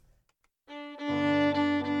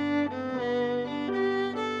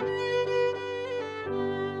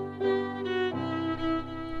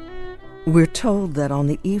We're told that on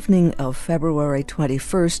the evening of February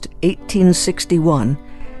 21st, 1861,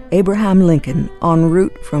 Abraham Lincoln, en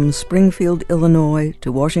route from Springfield, Illinois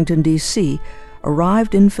to Washington, D.C.,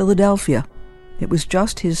 arrived in Philadelphia. It was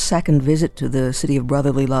just his second visit to the city of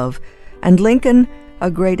brotherly love, and Lincoln,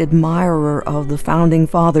 a great admirer of the Founding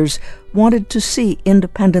Fathers, wanted to see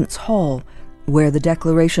Independence Hall, where the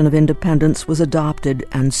Declaration of Independence was adopted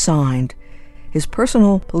and signed. His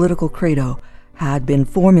personal political credo had been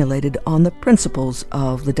formulated on the principles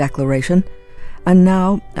of the Declaration, and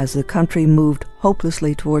now, as the country moved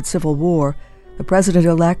hopelessly toward civil war, the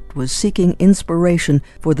president-elect was seeking inspiration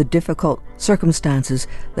for the difficult circumstances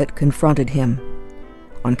that confronted him.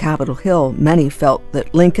 On Capitol Hill, many felt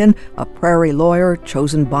that Lincoln, a prairie lawyer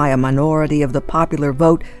chosen by a minority of the popular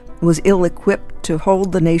vote, was ill-equipped to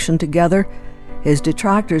hold the nation together. His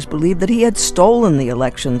detractors believed that he had stolen the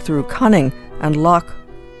election through cunning and luck.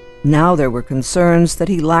 Now there were concerns that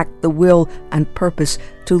he lacked the will and purpose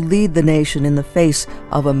to lead the nation in the face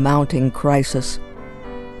of a mounting crisis.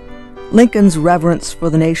 Lincoln's reverence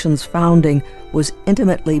for the nation's founding was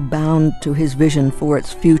intimately bound to his vision for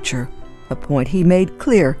its future, a point he made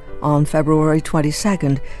clear on February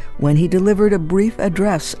 22nd when he delivered a brief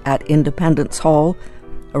address at Independence Hall.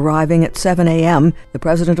 Arriving at 7 a.m., the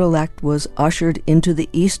president-elect was ushered into the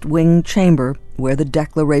East Wing chamber where the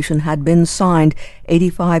Declaration had been signed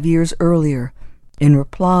 85 years earlier. In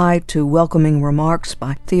reply to welcoming remarks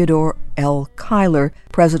by Theodore L. Cuyler,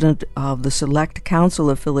 president of the Select Council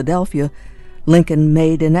of Philadelphia, Lincoln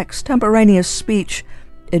made an extemporaneous speech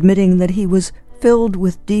admitting that he was filled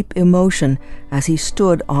with deep emotion as he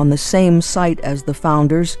stood on the same site as the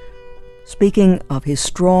founders. Speaking of his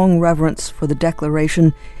strong reverence for the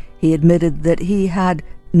Declaration, he admitted that he had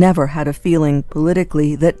never had a feeling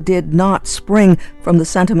politically that did not spring from the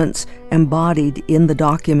sentiments embodied in the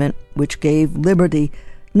document, which gave liberty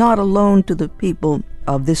not alone to the people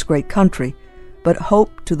of this great country, but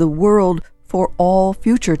hope to the world for all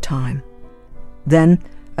future time. Then,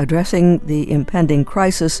 addressing the impending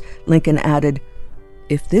crisis, Lincoln added,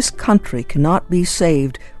 "If this country cannot be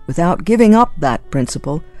saved without giving up that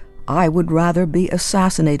principle, I would rather be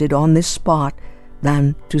assassinated on this spot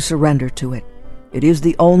than to surrender to it. It is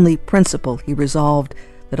the only principle," he resolved,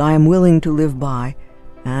 "that I am willing to live by,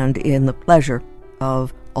 and in the pleasure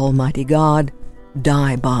of Almighty God,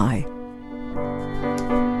 die by."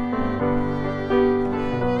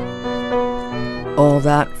 All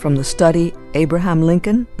that from the study Abraham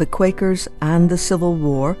Lincoln, the Quakers, and the Civil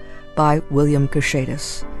War by William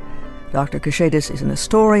Kashatus. Dr. Kashatus is an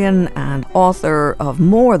historian and author of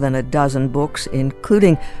more than a dozen books,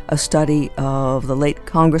 including a study of the late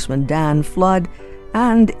Congressman Dan Flood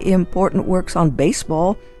and important works on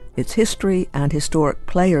baseball, its history, and historic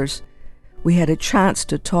players. We had a chance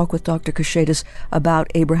to talk with Dr. Kashatus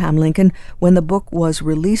about Abraham Lincoln when the book was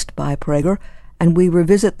released by Praeger, and we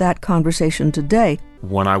revisit that conversation today.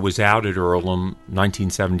 When I was out at Earlham,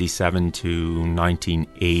 1977 to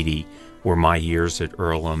 1980, were my years at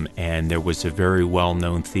Earlham, and there was a very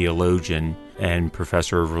well-known theologian and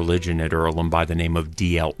professor of religion at Earlham by the name of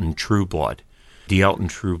D. Elton Trueblood. D. Elton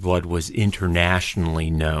Trueblood was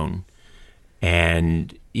internationally known,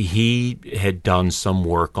 and he had done some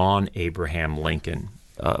work on Abraham Lincoln.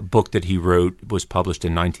 A book that he wrote was published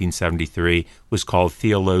in 1973, was called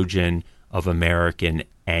Theologian of American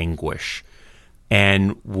Anguish.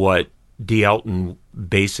 And what D. Elton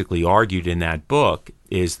basically argued in that book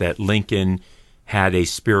is that Lincoln had a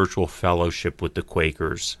spiritual fellowship with the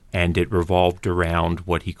Quakers, and it revolved around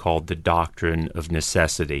what he called the doctrine of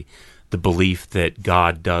necessity, the belief that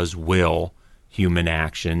God does will human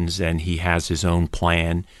actions, and he has his own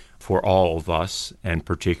plan for all of us, and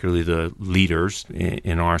particularly the leaders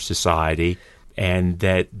in our society, and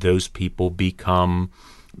that those people become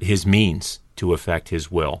his means to effect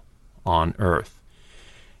his will on earth.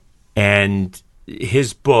 And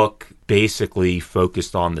his book basically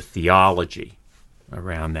focused on the theology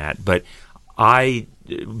around that, but I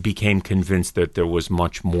became convinced that there was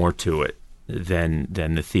much more to it than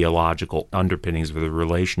the theological underpinnings of the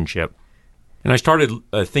relationship. And I started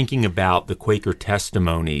thinking about the Quaker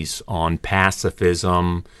testimonies on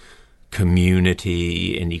pacifism,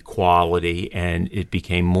 community, and equality, and it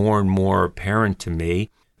became more and more apparent to me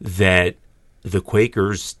that the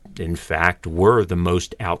Quakers, in fact, were the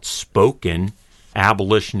most outspoken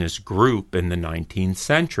abolitionist group in the 19th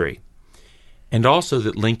century. And also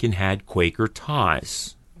that Lincoln had Quaker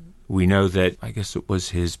ties. We know that, I guess it was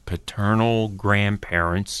his paternal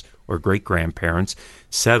grandparents or great-grandparents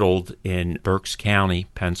settled in Berks County,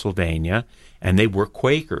 Pennsylvania, and they were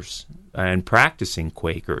Quakers and practicing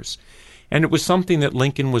Quakers. And it was something that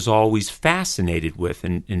Lincoln was always fascinated with.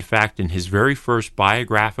 And in fact, in his very first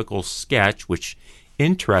biographical sketch, which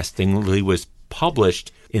interestingly was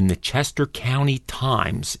published in the Chester County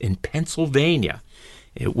Times in Pennsylvania,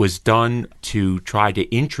 it was done to try to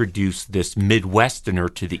introduce this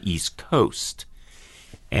Midwesterner to the East Coast.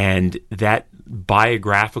 And that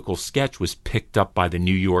biographical sketch was picked up by the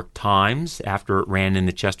New York Times after it ran in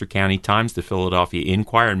the Chester County Times, the Philadelphia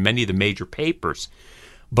Inquirer, and many of the major papers.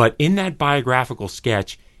 But in that biographical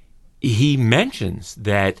sketch, he mentions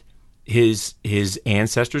that his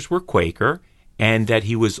ancestors were Quaker and that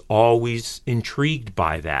he was always intrigued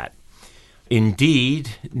by that.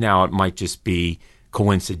 Indeed, now it might just be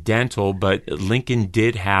coincidental, but Lincoln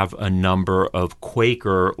did have a number of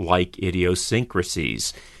Quaker-like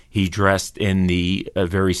idiosyncrasies. He dressed in the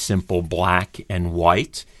very simple black and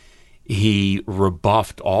white. He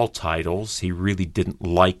rebuffed all titles. He really didn't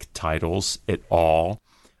like titles at all.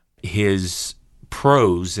 His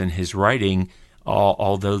prose and his writing,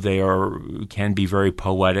 although they can be very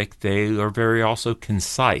poetic, they are very also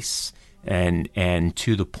concise and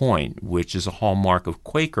to the point, which is a hallmark of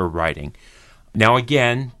Quaker writing. Now,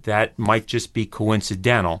 again, that might just be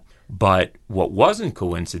coincidental, but what wasn't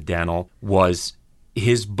coincidental was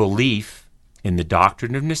his belief in the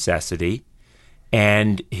doctrine of necessity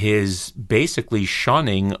and his basically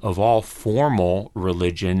shunning of all formal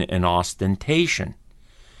religion and ostentation.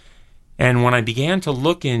 And when I began to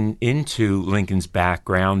look into Lincoln's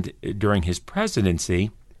background during his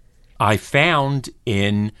presidency, I found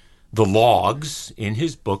in the logs in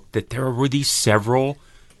his book that there were these several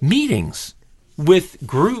meetings with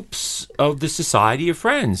groups of the Society of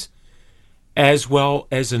Friends, as well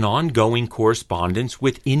as an ongoing correspondence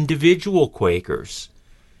with individual Quakers.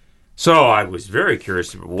 So I was very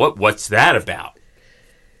curious, what's that about?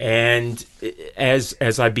 And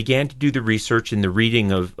as I began to do the research and the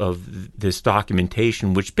reading of this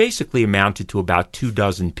documentation, which basically amounted to about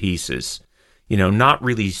 24 pieces, not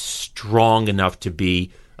really strong enough to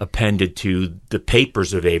be appended to the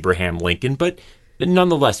papers of Abraham Lincoln, but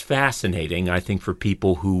nonetheless fascinating, I think, for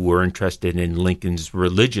people who were interested in Lincoln's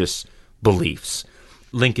religious beliefs.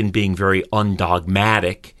 Lincoln being very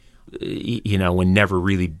undogmatic, and never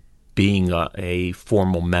really being a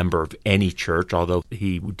formal member of any church, although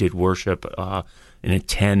he did worship and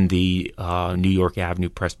attend the New York Avenue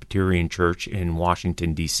Presbyterian Church in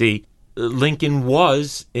Washington, D.C. Lincoln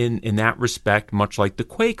was, in that respect, much like the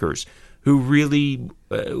Quakers, who really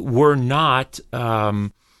were not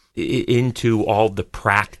into all the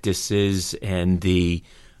practices and the,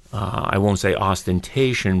 I won't say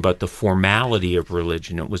ostentation, but the formality of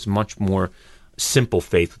religion. It was much more simple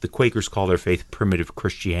faith. The Quakers call their faith primitive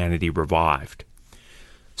Christianity revived.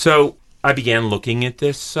 So I began looking at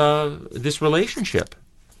this relationship,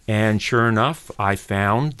 and sure enough, I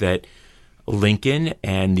found that Lincoln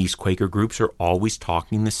and these Quaker groups are always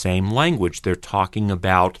talking the same language. They're talking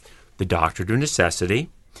about the doctrine of necessity.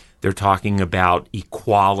 They're talking about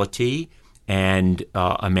equality and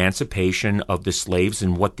emancipation of the slaves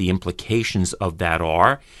and what the implications of that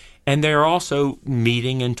are. And they're also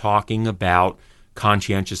meeting and talking about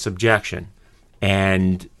conscientious objection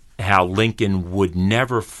and how Lincoln would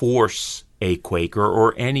never force a Quaker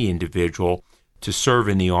or any individual to serve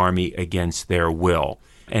in the Army against their will.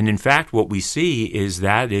 And in fact, what we see is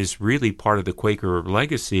that is really part of the Quaker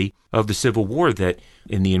legacy of the Civil War, that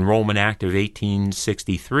in the Enrollment Act of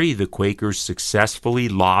 1863, the Quakers successfully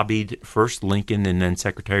lobbied first Lincoln and then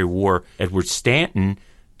Secretary of War Edward Stanton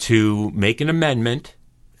to make an amendment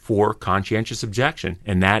for conscientious objection,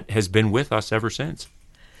 and that has been with us ever since.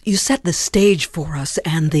 You set the stage for us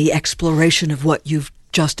and the exploration of what you've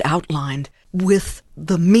just outlined with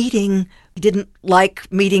the meeting. You didn't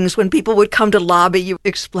like meetings when people would come to lobby, you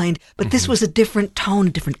explained, but this was a different tone,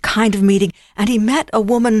 a different kind of meeting, and he met a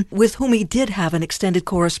woman with whom he did have an extended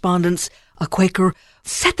correspondence, a Quaker.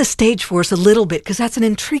 Set the stage for us a little bit, because that's an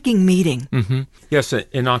intriguing meeting. Mm-hmm. Yes,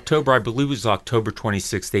 in October, I believe it was October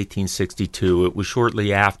 26, 1862, it was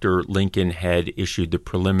shortly after Lincoln had issued the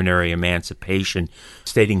preliminary emancipation,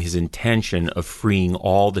 stating his intention of freeing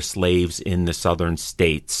all the slaves in the southern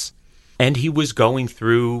states. And he was going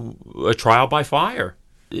through a trial by fire.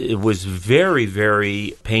 It was very,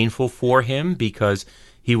 very painful for him because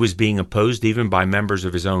he was being opposed even by members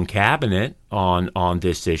of his own cabinet on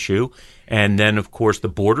this issue. And then, of course, the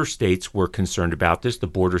border states were concerned about this, the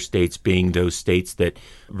border states being those states that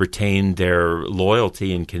retained their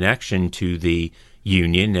loyalty and connection to the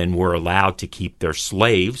Union and were allowed to keep their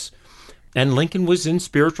slaves. And Lincoln was in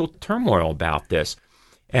spiritual turmoil about this.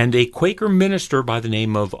 And a Quaker minister by the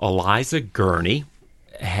name of Eliza Gurney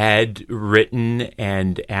had written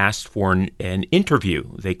and asked for an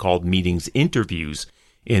interview. They called meetings interviews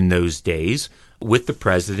in those days with the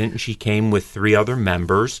president. And she came with three other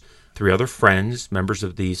friends, members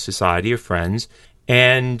of the Society of Friends.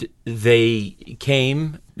 And they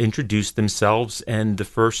came, introduced themselves, and the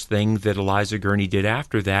first thing that Eliza Gurney did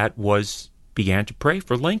after that was began to pray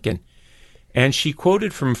for Lincoln. And she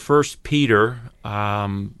quoted from 1 Peter,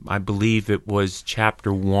 I believe it was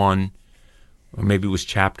chapter 1, or maybe it was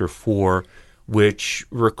chapter 4, which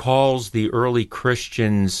recalls the early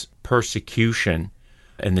Christians' persecution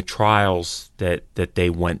and the trials that they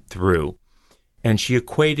went through. And she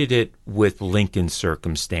equated it with Lincoln's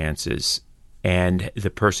circumstances and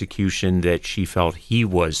the persecution that she felt he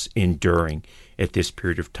was enduring at this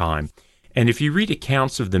period of time. And if you read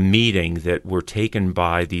accounts of the meeting that were taken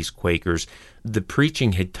by these Quakers, the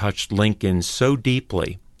preaching had touched Lincoln so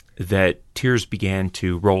deeply that tears began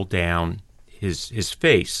to roll down his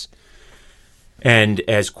face. And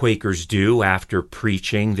as Quakers do, after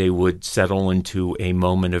preaching, they would settle into a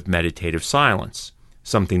moment of meditative silence,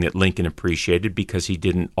 something that Lincoln appreciated because he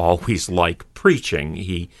didn't always like preaching.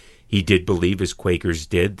 He did believe, as Quakers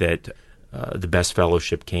did, that the best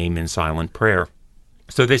fellowship came in silent prayer.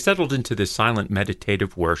 So they settled into this silent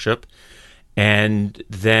meditative worship, and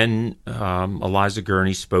then Eliza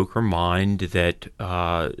Gurney spoke her mind that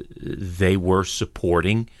they were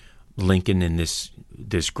supporting Lincoln in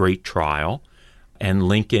this great trial, and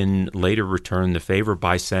Lincoln later returned the favor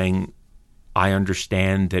by saying, "I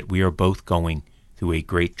understand that we are both going through a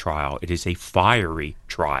great trial. It is a fiery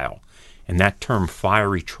trial." And that term,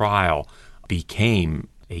 fiery trial, became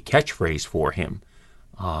a catchphrase for him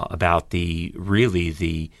about the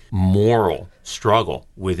moral struggle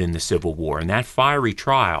within the Civil War. And that fiery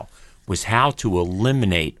trial was how to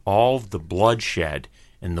eliminate all of the bloodshed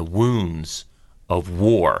and the wounds of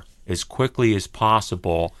war as quickly as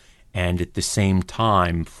possible, and at the same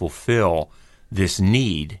time fulfill this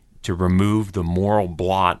need to remove the moral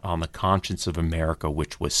blot on the conscience of America,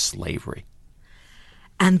 which was slavery.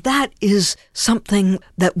 And that is something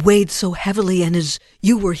that weighed so heavily, and as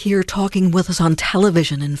you were here talking with us on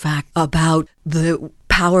television, in fact, about the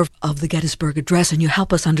power of the Gettysburg Address, and you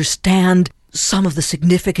help us understand some of the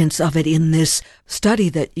significance of it in this study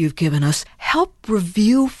that you've given us. Help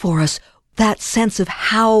review for us that sense of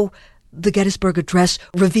how the Gettysburg Address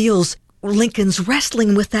reveals Lincoln's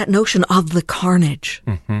wrestling with that notion of the carnage.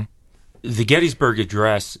 Mm-hmm. The Gettysburg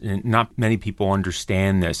Address, not many people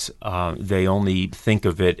understand this. They only think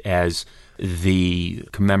of it as the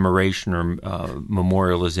commemoration or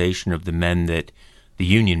memorialization of the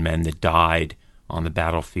Union men that died on the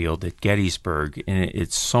battlefield at Gettysburg. And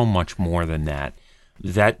it's so much more than that.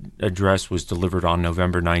 That address was delivered on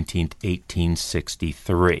November 19th,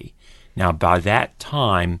 1863. Now, by that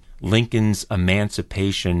time, Lincoln's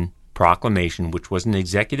Emancipation Proclamation, which was an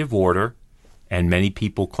executive order, and many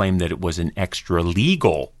people claim that it was an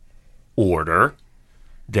extra-legal order,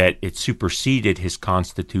 that it superseded his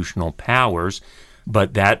constitutional powers,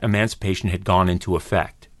 but that emancipation had gone into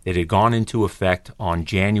effect. It had gone into effect on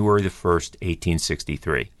January the 1st,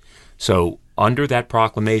 1863. So under that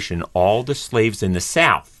proclamation, all the slaves in the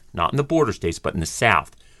South, not in the border states, but in the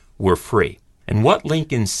South, were free. And what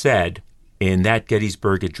Lincoln said in that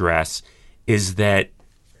Gettysburg Address is that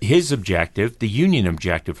his objective, the Union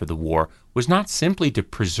objective for the war, was not simply to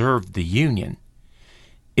preserve the Union.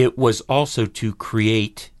 It was also to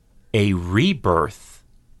create a rebirth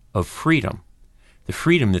of freedom, the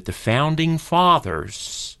freedom that the Founding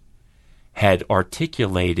Fathers had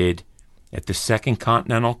articulated at the Second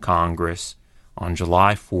Continental Congress on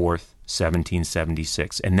July 4th,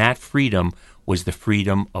 1776. And that freedom was the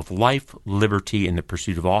freedom of life, liberty, and the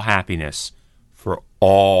pursuit of all happiness for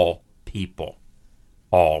all people.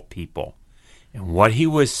 All people. And what he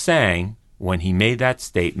was saying when he made that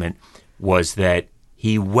statement was that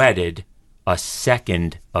he wedded a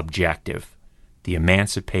second objective, the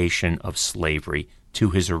emancipation of slavery, to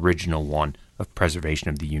his original one of preservation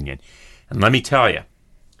of the Union. And let me tell you,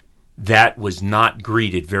 that was not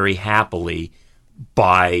greeted very happily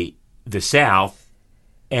by the South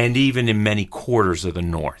and even in many quarters of the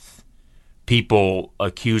North. People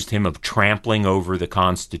accused him of trampling over the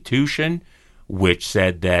Constitution, which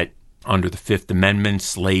said that under the Fifth Amendment,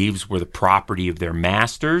 slaves were the property of their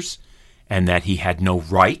masters, and that he had no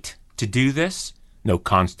right to do this, no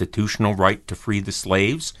constitutional right to free the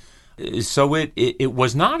slaves. So it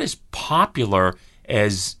was not as popular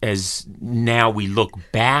as now we look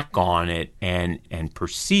back on it and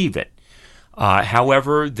perceive it.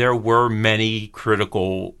 However, there were many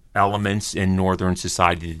critical elements in Northern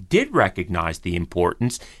society that did recognize the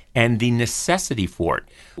importance and the necessity for it,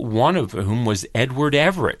 one of whom was Edward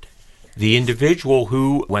Everett, the individual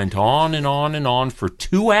who went on and on and on for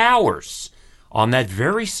 2 hours on that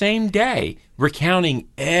very same day, recounting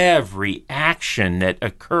every action that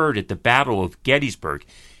occurred at the Battle of Gettysburg.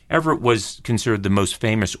 Everett was considered the most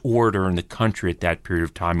famous orator in the country at that period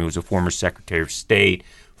of time. He was a former Secretary of State,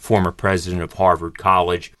 former president of Harvard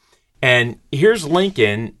College. And here's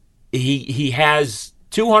Lincoln. He has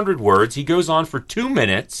 200 words. He goes on for 2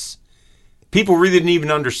 minutes. People really didn't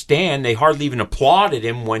even understand. They hardly even applauded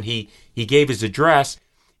him when he gave his address.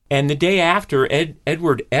 And the day after,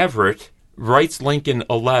 Edward Everett writes Lincoln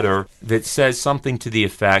a letter that says something to the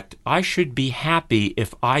effect, "I should be happy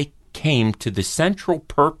if I came to the central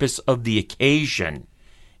purpose of the occasion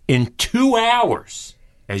in 2 hours,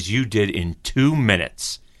 as you did in 2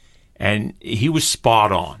 minutes." And he was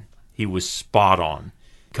spot on. He was spot on.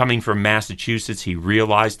 Coming from Massachusetts, he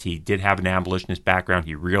realized he did have an abolitionist background.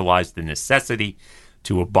 He realized the necessity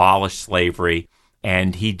to abolish slavery.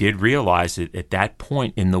 And he did realize it at that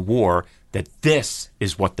point in the war that this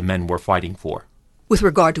is what the men were fighting for. With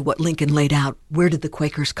regard to what Lincoln laid out, where did the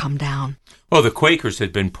Quakers come down? Well, the Quakers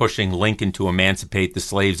had been pushing Lincoln to emancipate the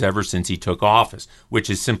slaves ever since he took office, which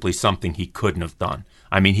is simply something he couldn't have done.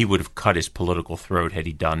 I mean, he would have cut his political throat had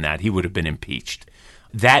he done that. He would have been impeached.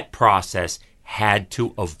 That process had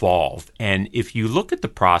to evolve. And if you look at the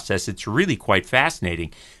process, it's really quite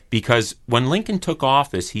fascinating, because when Lincoln took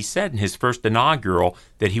office, he said in his first inaugural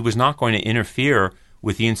that he was not going to interfere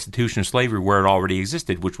with the institution of slavery where it already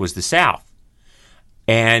existed, which was the South.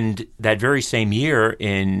 And that very same year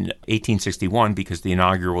in 1861, because the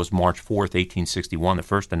inaugural was March 4th, 1861, the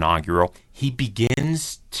first inaugural, he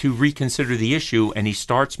begins to reconsider the issue, and he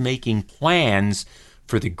starts making plans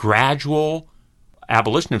for the gradual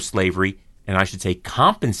abolition of slavery, and I should say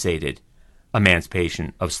compensated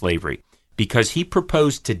emancipation of slavery, because he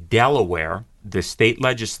proposed to Delaware, the state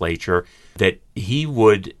legislature, that he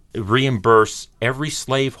would reimburse every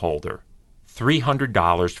slaveholder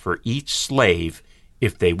 $300 for each slave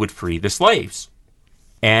if they would free the slaves.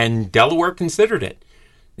 And Delaware considered it.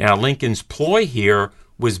 Now, Lincoln's ploy here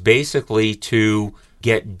was basically to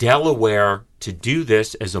get Delaware to do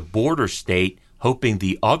this as a border state, hoping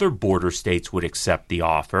the other border states would accept the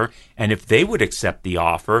offer. And if they would accept the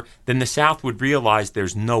offer, then the South would realize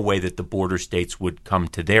there's no way that the border states would come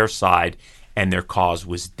to their side, and their cause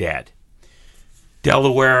was dead.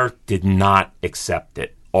 Delaware did not accept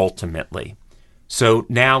it, ultimately. So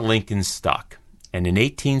now Lincoln's stuck. And in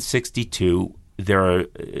 1862, there are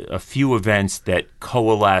a few events that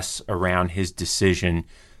coalesce around his decision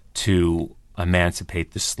to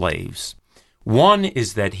emancipate the slaves. One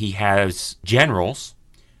is that he has generals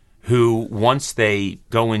who, once they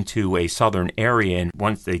go into a southern area and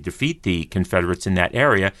once they defeat the Confederates in that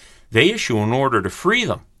area, they issue an order to free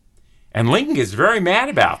them. And Lincoln gets very mad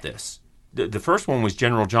about this. The first one was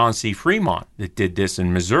General John C. Fremont that did this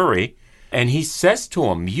in Missouri. And he says to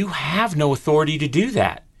him, "You have no authority to do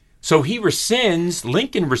that." So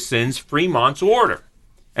Lincoln rescinds Fremont's order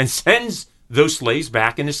and sends those slaves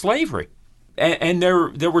back into slavery. And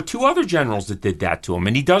there were 2 other generals that did that to him,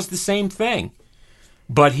 and he does the same thing.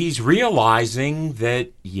 But he's realizing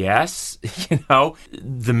that, yes,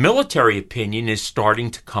 the military opinion is starting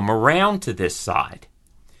to come around to this side.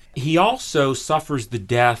 He also suffers the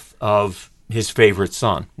death of his favorite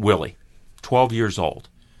son, Willie, 12 years old.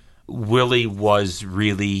 Willie was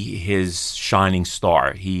really his shining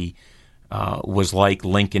star. He was like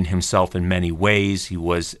Lincoln himself in many ways. He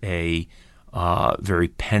was a very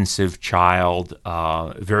pensive child,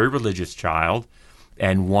 very religious child,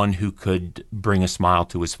 and one who could bring a smile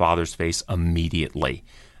to his father's face immediately.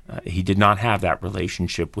 He did not have that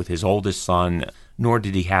relationship with his oldest son, nor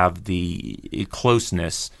did he have the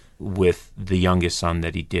closeness with the youngest son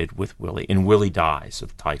that he did with Willie. And Willie dies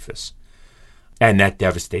of typhus. And that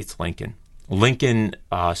devastates Lincoln. Lincoln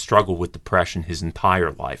struggled with depression his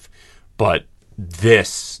entire life, but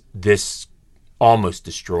this almost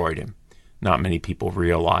destroyed him. Not many people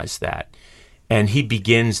realize that. And he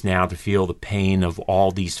begins now to feel the pain of all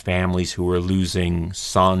these families who are losing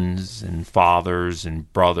sons and fathers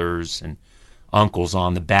and brothers and uncles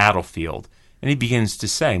on the battlefield. And he begins to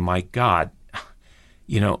say, my God,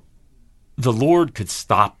 the Lord could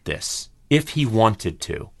stop this if he wanted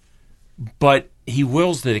to. But he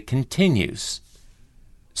wills that it continues.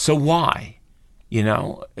 So why?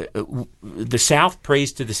 The South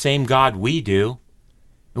prays to the same God we do.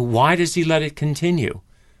 Why does he let it continue?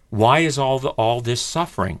 Why is all this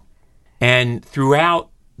suffering? And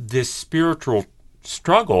throughout this spiritual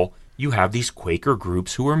struggle, you have these Quaker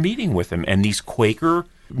groups who are meeting with him. And these Quaker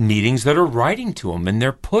meetings that are writing to him, and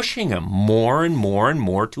they're pushing him more and more and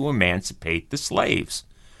more to emancipate the slaves.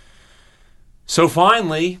 So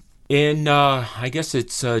finally, in, I guess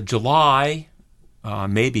it's July,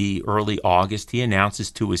 maybe early August, he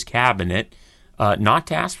announces to his cabinet not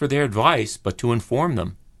to ask for their advice, but to inform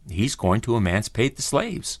them he's going to emancipate the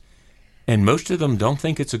slaves. And most of them don't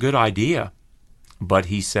think it's a good idea. But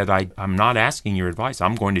he said, I'm not asking your advice.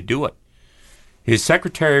 I'm going to do it. His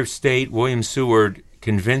Secretary of State, William Seward,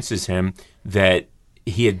 convinces him that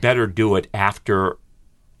he had better do it after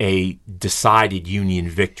a decided Union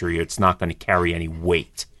victory. It's not going to carry any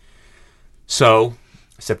weight. So,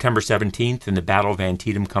 September 17th, and the Battle of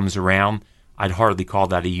Antietam comes around. I'd hardly call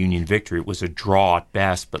that a Union victory. It was a draw at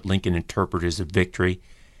best, but Lincoln interpreted it as a victory.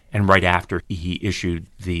 And right after, he issued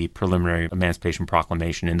the preliminary Emancipation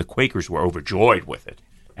Proclamation, and the Quakers were overjoyed with it.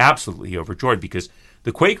 Absolutely overjoyed, because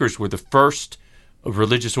the Quakers were the first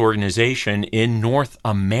religious organization in North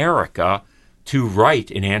America to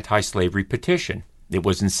write an anti-slavery petition. It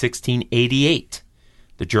was in 1688.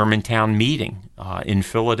 The Germantown meeting in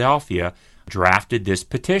Philadelphia drafted this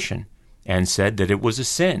petition and said that it was a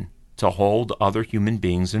sin to hold other human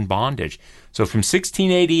beings in bondage. So from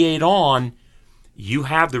 1688 on, you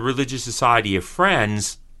have the Religious Society of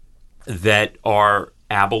Friends that are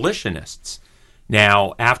abolitionists.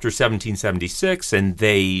 Now, after 1776, and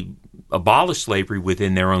they abolish slavery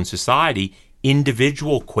within their own society,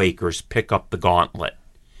 individual Quakers pick up the gauntlet,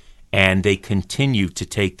 and they continue to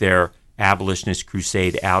take their abolitionist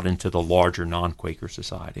crusade out into the larger non-Quaker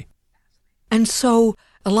society. And so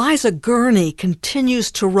Eliza Gurney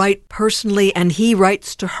continues to write personally, and he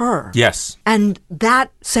writes to her. Yes. And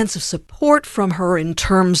that sense of support from her in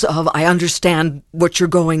terms of, I understand what you're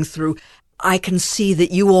going through. I can see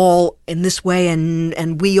that you all in this way,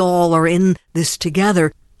 and we all are in this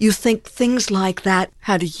together. You think things like that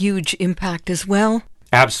had a huge impact as well?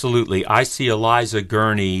 Absolutely. I see Eliza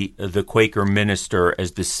Gurney, the Quaker minister,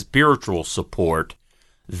 as the spiritual support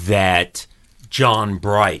that John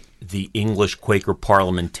Bright, the English Quaker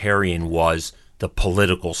parliamentarian, was the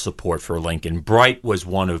political support for Lincoln. Bright was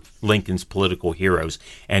one of Lincoln's political heroes,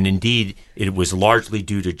 and indeed it was largely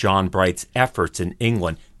due to John Bright's efforts in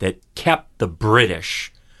England that kept the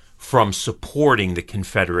British from supporting the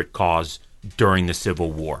Confederate cause during the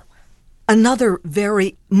Civil War. Another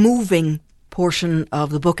very moving portion of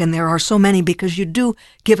the book, and there are so many because you do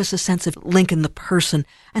give us a sense of Lincoln the person,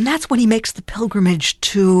 and that's when he makes the pilgrimage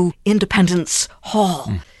to Independence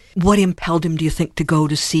Hall. What impelled him, do you think, to go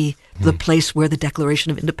to see the place where the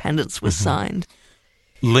Declaration of Independence was signed?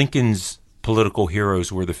 Lincoln's political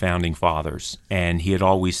heroes were the Founding Fathers, and he had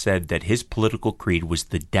always said that his political creed was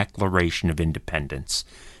the Declaration of Independence.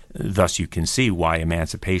 Thus, you can see why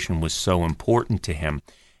emancipation was so important to him.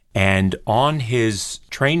 And on his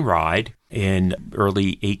train ride in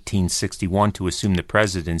early 1861 to assume the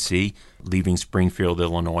presidency, leaving Springfield,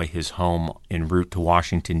 Illinois, his home en route to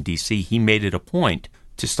Washington, D.C., he made it a point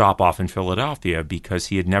to stop off in Philadelphia because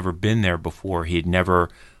he had never been there before. He had never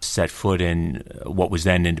set foot in what was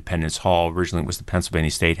then Independence Hall. Originally, it was the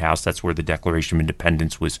Pennsylvania State House. That's where the Declaration of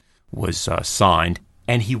Independence was signed.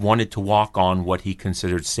 And he wanted to walk on what he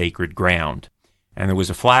considered sacred ground. And there was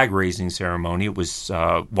a flag-raising ceremony. It was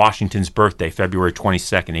Washington's birthday, February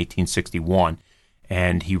 22nd, 1861.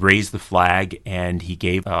 And he raised the flag, and he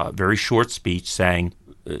gave a very short speech saying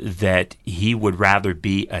that he would rather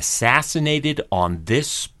be assassinated on this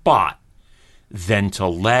spot than to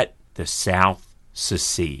let the South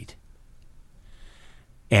secede.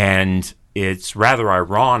 And it's rather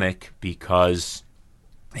ironic because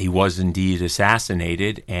he was indeed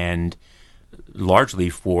assassinated, and largely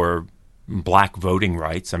for black voting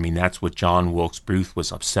rights. I mean, that's what John Wilkes Booth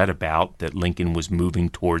was upset about, that Lincoln was moving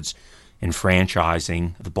towards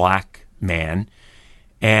enfranchising the black man.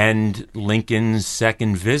 And Lincoln's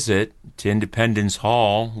second visit to Independence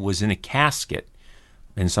Hall was in a casket,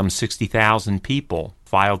 and some 60,000 people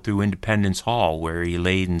filed through Independence Hall, where he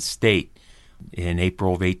laid in state in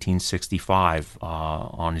April of 1865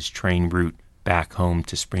 on his train route back home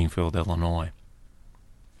to Springfield, Illinois.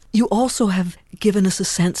 You also have given us a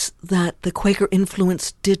sense that the Quaker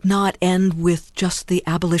influence did not end with just the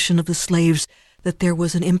abolition of the slaves, that there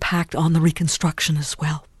was an impact on the Reconstruction as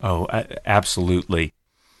well. Oh, absolutely.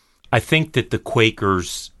 I think that the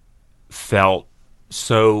Quakers felt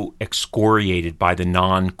so excoriated by their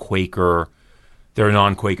non-Quaker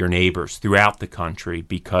neighbors throughout the country,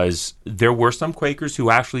 because there were some Quakers who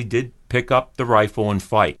actually did pick up the rifle and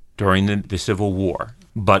fight during the Civil War.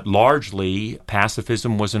 But largely,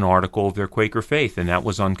 pacifism was an article of their Quaker faith, and that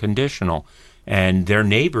was unconditional. And their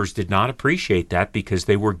neighbors did not appreciate that because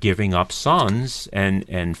they were giving up sons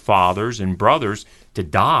and fathers and brothers to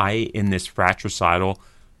die in this fratricidal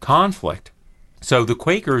conflict. So the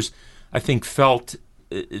Quakers, I think, felt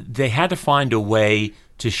they had to find a way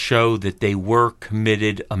to show that they were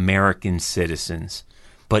committed American citizens,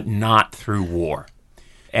 but not through war.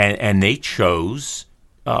 And they chose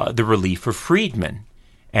the relief of freedmen,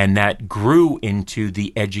 and that grew into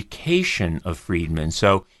the education of freedmen.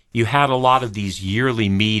 So you had a lot of these yearly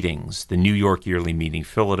meetings, the New York yearly meeting,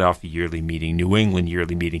 Philadelphia yearly meeting, New England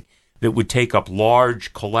yearly meeting, that would take up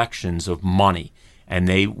large collections of money. And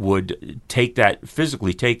they would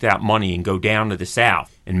physically take that money and go down to the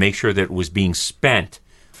South and make sure that it was being spent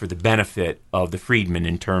for the benefit of the freedmen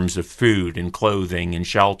in terms of food and clothing and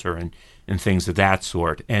shelter and things of that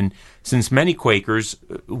sort. And since many Quakers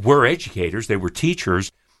were educators, they were teachers,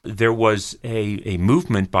 there was a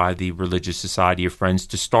movement by the Religious Society of Friends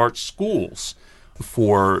to start schools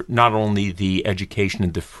for not only the education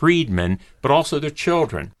of the freedmen, but also their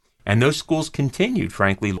children. And those schools continued,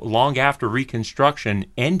 frankly, long after Reconstruction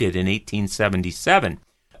ended in 1877.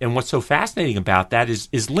 And what's so fascinating about that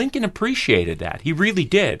is Lincoln appreciated that. He really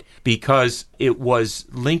did, because it was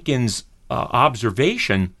Lincoln's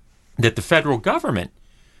observation that the federal government,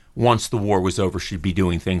 once the war was over, should be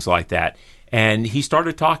doing things like that. And he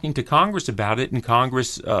started talking to Congress about it, and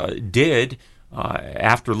Congress did,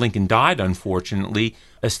 after Lincoln died, unfortunately,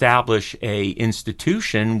 establish a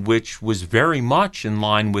institution which was very much in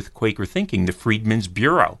line with Quaker thinking, the Freedmen's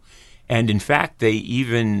Bureau. And in fact, they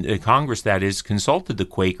even, Congress that is, consulted the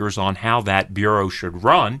Quakers on how that bureau should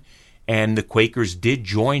run, and the Quakers did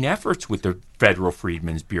join efforts with the Federal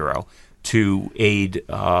Freedmen's Bureau to aid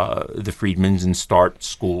the freedmen and start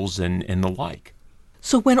schools and the like.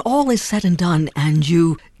 So when all is said and done, and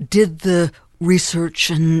you did the research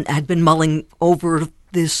and had been mulling over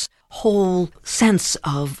this whole sense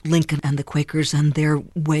of Lincoln and the Quakers and their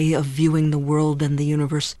way of viewing the world and the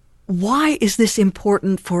universe, why is this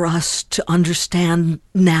important for us to understand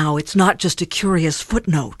now? It's not just a curious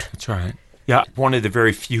footnote. That's right. Yeah, one of the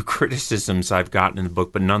very few criticisms I've gotten in the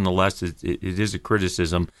book, but nonetheless it is a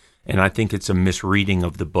criticism, and I think it's a misreading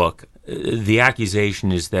of the book. The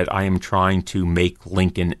accusation is that I am trying to make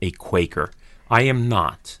Lincoln a Quaker. I am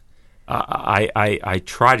not. I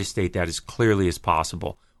try to state that as clearly as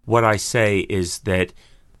possible. What I say is that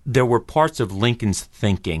there were parts of Lincoln's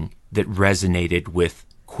thinking that resonated with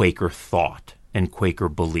Quaker thought and Quaker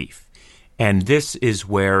belief. And this is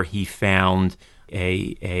where he found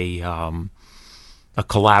a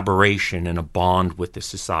collaboration and a bond with the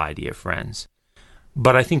Society of Friends.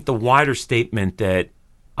 But I think the wider statement that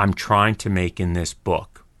I'm trying to make in this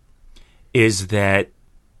book is that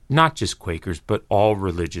not just Quakers, but all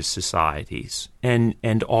religious societies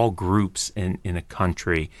and all groups in a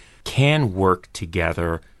country can work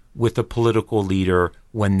together with a political leader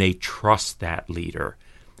when they trust that leader.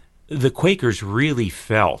 The Quakers really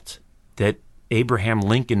felt that Abraham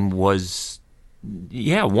Lincoln was,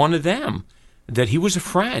 one of them, that he was a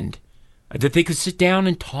friend, that they could sit down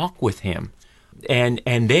and talk with him. And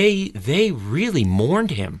they really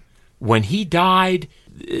mourned him. When he died,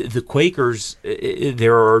 the Quakers,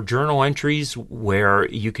 there are journal entries where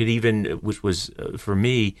you could even, which was, for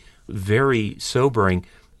me, very sobering,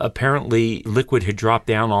 apparently liquid had dropped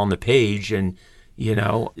down on the page and,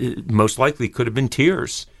 most likely could have been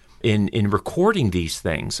tears in recording these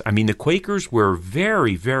things. I mean, the Quakers were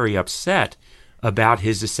very, very upset about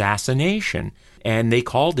his assassination, and they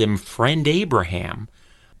called him Friend Abraham.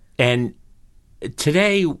 And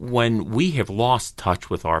today, when we have lost touch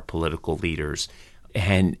with our political leaders,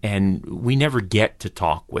 and we never get to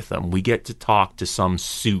talk with them, we get to talk to some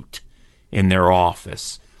suit in their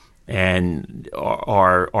office, and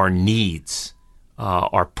our needs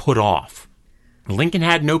are put off. Lincoln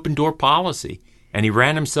had an open-door policy, and he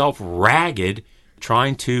ran himself ragged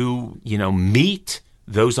trying to, meet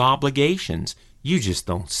those obligations. You just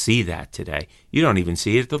don't see that today. You don't even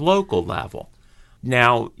see it at the local level.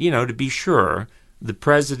 Now, to be sure, the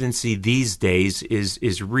presidency these days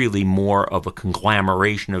is really more of a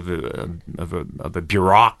conglomeration of a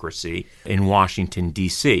bureaucracy in Washington,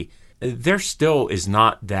 D.C. There still is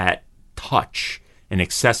not that touch and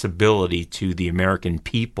accessibility to the American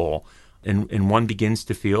people, and one begins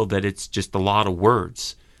to feel that it's just a lot of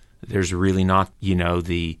words. There's really not,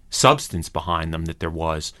 the substance behind them that there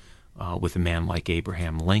was with a man like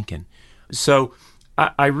Abraham Lincoln. So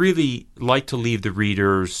I really like to leave the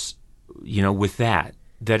readers, with that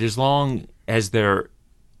as long as there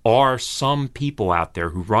are some people out there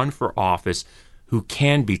who run for office who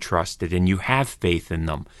can be trusted and you have faith in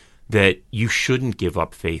them, that you shouldn't give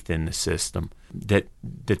up faith in the system, that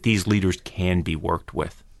these leaders can be worked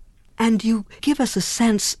with. And you give us a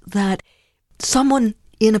sense that someone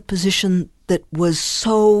in a position that was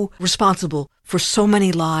so responsible for so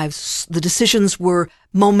many lives, the decisions were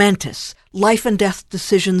momentous. Life and death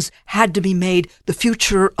decisions had to be made. The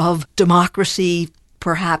future of democracy,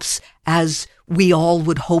 perhaps as we all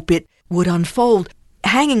would hope it would unfold,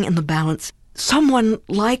 hanging in the balance. Someone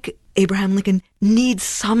like Abraham Lincoln needs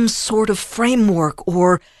some sort of framework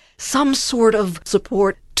or some sort of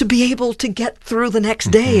support to be able to get through the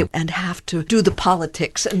next day and have to do the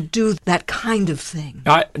politics and do that kind of thing.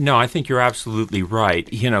 No, I think you're absolutely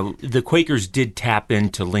right. You know, the Quakers did tap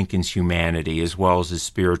into Lincoln's humanity as well as his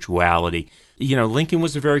spirituality. You know, Lincoln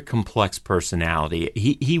was a very complex personality.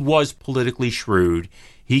 He was politically shrewd.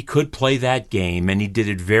 He could play that game, and he did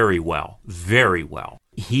it very well, very well.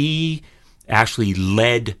 He actually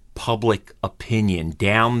led public opinion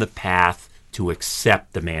down the path to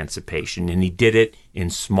accept emancipation, and he did it in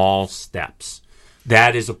small steps.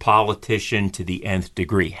 That is a politician to the nth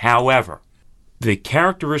degree. However, the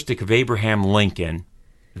characteristic of Abraham Lincoln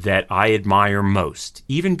that I admire most,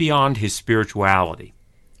 even beyond his spirituality,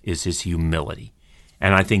 is his humility.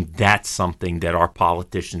 And I think that's something that our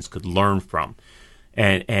politicians could learn from.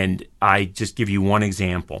 And I just give you one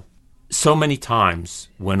example. So many times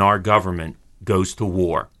when our government goes to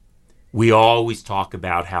war, we always talk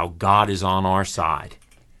about how God is on our side.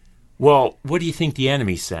 Well, what do you think the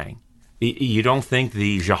enemy's saying? You don't think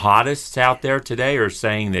the jihadists out there today are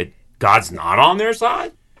saying that God's not on their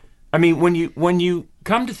side? I mean, when you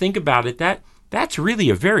come to think about it, that's really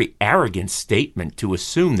a very arrogant statement to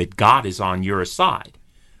assume that God is on your side.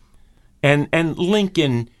 And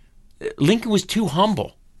Lincoln was too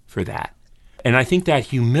humble for that. And I think that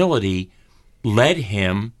humility led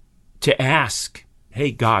him to ask, hey,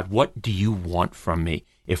 God, what do you want from me?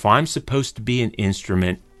 If I'm supposed to be an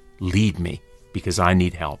instrument, lead me, because I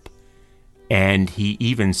need help. And he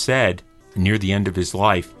even said, near the end of his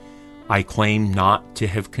life, I claim not to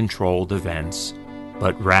have controlled events,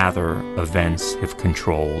 but rather events have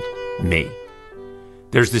controlled me.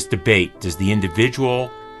 There's this debate. Does the individual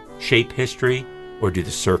shape history, or do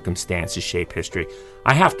the circumstances shape history?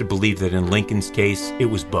 I have to believe that in Lincoln's case, it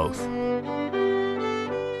was both.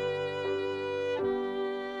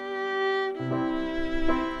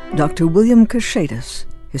 Dr. William Kashatus,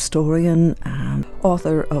 historian and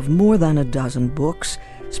author of more than a dozen books,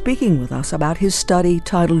 speaking with us about his study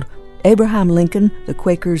titled Abraham Lincoln, the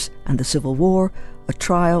Quakers and the Civil War, A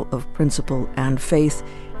Trial of Principle and Faith,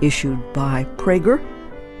 issued by Praeger.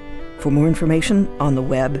 For more information on the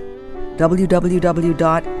web,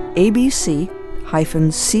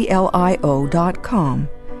 www.abc-clio.com,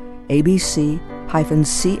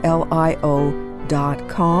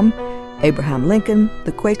 abc-clio.com. Abraham Lincoln,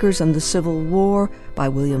 The Quakers and the Civil War by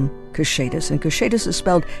William Kashatus. And Kashatus is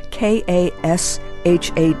spelled Kashatus.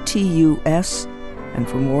 And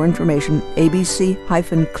for more information,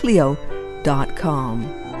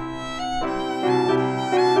 abc-clio.com.